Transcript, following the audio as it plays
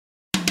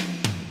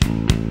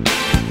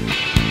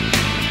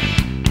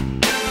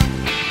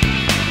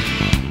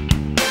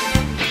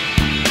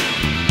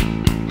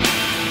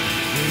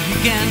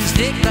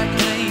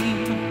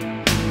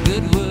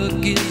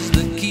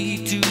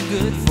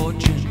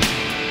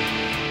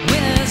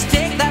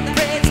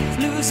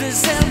faces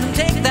seldom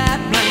take that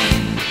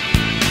blame.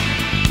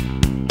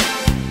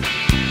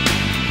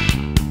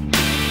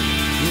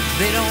 If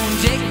they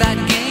don't take that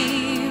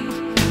game,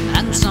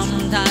 and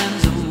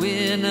sometimes a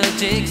winner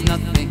takes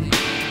nothing,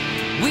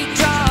 we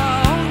draw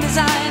our own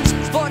designs.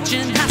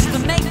 Fortune has to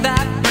make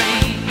that brain.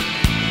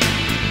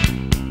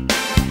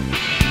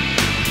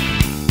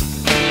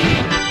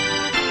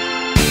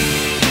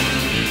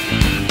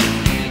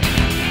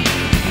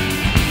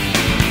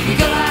 We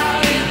go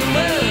out in the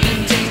world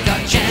and take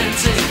our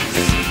chances.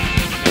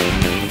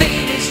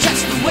 Fate is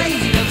just the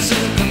weight of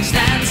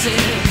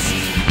circumstances.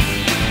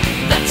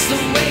 That's the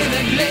way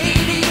that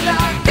Lady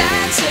Luck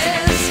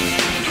dances.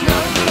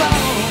 Roll the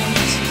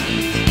bones,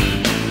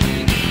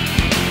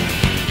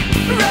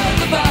 roll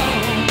the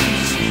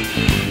bones.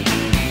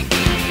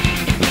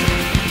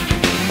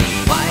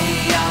 Why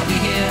are we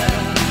here?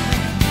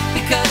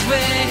 Because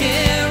we're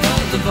here.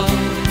 Roll the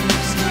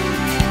bones,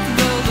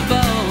 roll the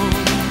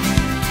bones.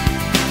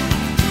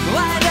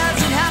 Why does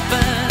it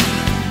happen?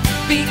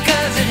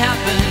 Because it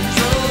happens.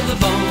 Roll the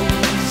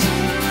bones,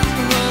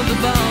 roll the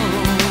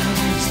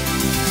bones.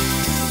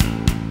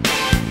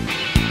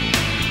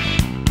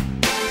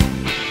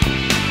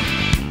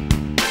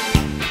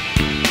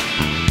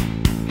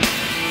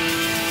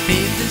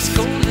 Faith is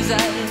cold as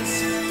ice.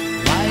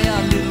 Why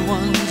are little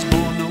ones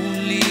born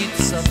only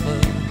to suffer?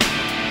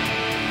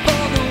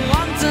 For the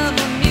want of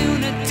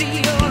immunity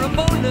or a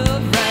bowl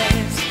of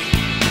rice.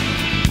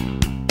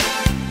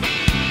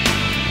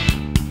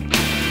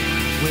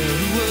 Well,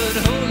 who would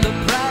hold a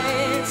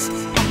price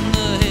on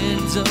the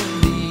heads of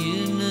the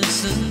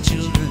innocent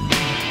children?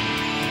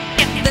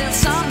 If there's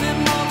some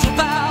immortal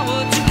power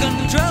to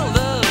control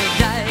the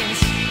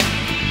dice.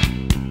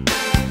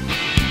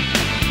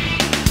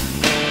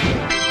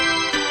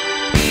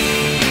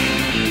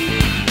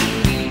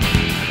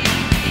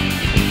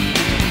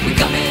 We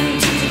come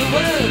into the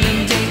world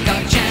and take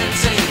our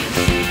chances.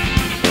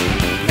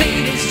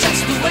 Fate is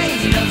just the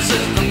weight of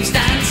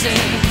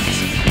circumstances.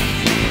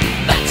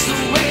 That's the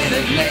way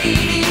that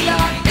Lady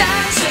Luck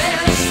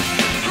dances.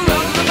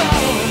 Roll the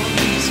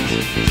bones,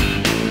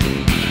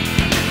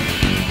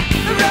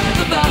 roll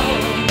the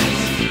bones.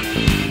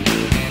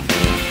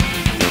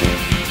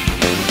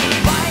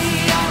 Why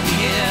are we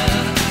here?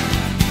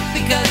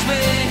 Because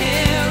we're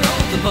here.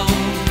 Roll the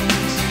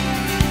bones,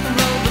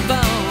 roll the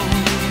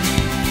bones.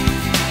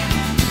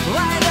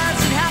 Why does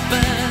it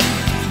happen?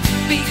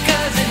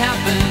 Because it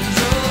happens.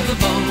 Roll the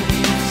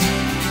bones,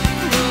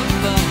 roll the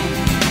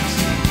bones.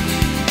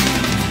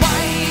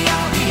 Why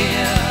are we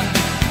here?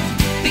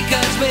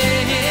 Because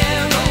we're here.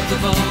 Roll the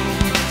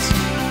bones,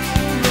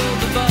 roll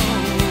the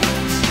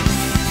bones.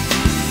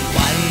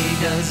 Why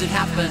does it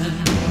happen?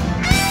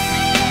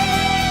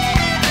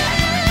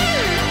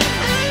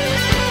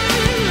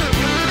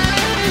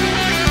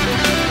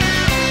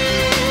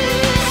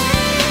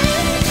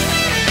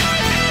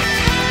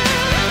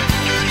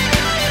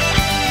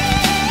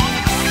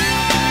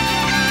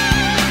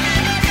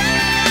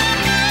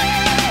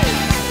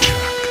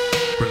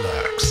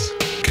 Relax,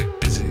 get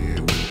busy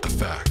with the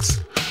facts.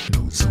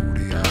 No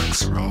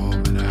zodiacs or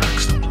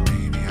almanacs, no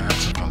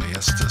maniacs or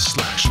polyester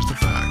slash. Just the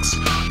facts.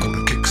 Go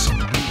to kicks on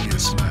the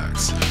bluest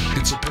max.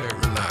 It's a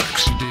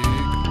parallax, you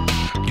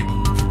dig? You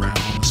move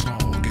around, the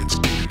small gets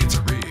big. It's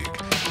a rig.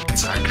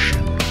 It's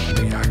action,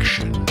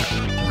 reaction,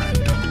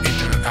 random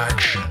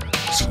interaction.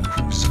 So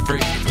who's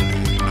afraid of a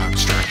little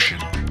abstraction?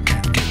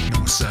 Can't get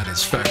no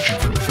satisfaction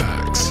from the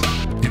facts.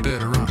 You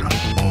better run,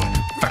 boy.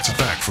 Facts are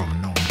fact from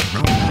known to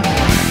known.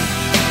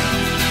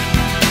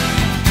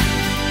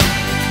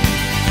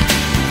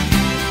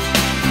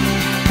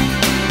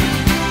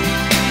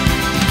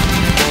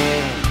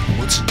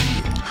 What's the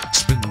deal?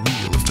 Spin the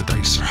wheel if the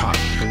dice are hot.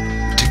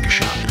 Take a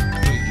shot,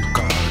 play your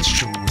cards,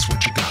 show us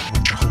what you got,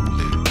 what you're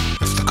holding.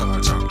 If the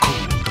cards are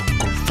cold, don't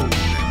go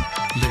folding.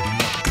 Lady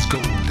Luck is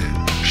golden,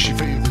 she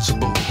favors a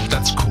bold,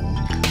 that's cool.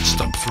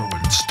 Stop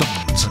throwing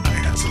stones, a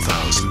night has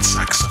 1,000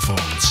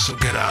 saxophones. So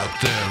get out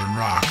there and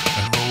rock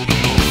and roll the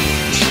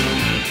bones.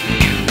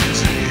 Get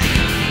busy.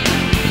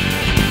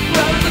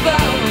 Roll the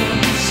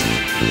bones.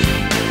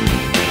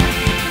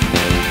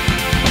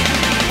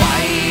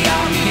 Why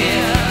are we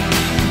here?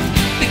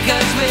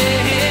 Because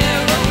we're here.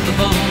 Roll the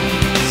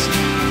bones,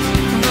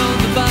 roll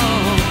the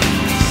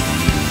bones.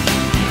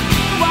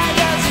 Why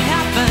does it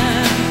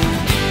happen?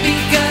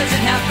 Because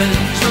it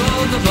happens.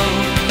 Roll the bones.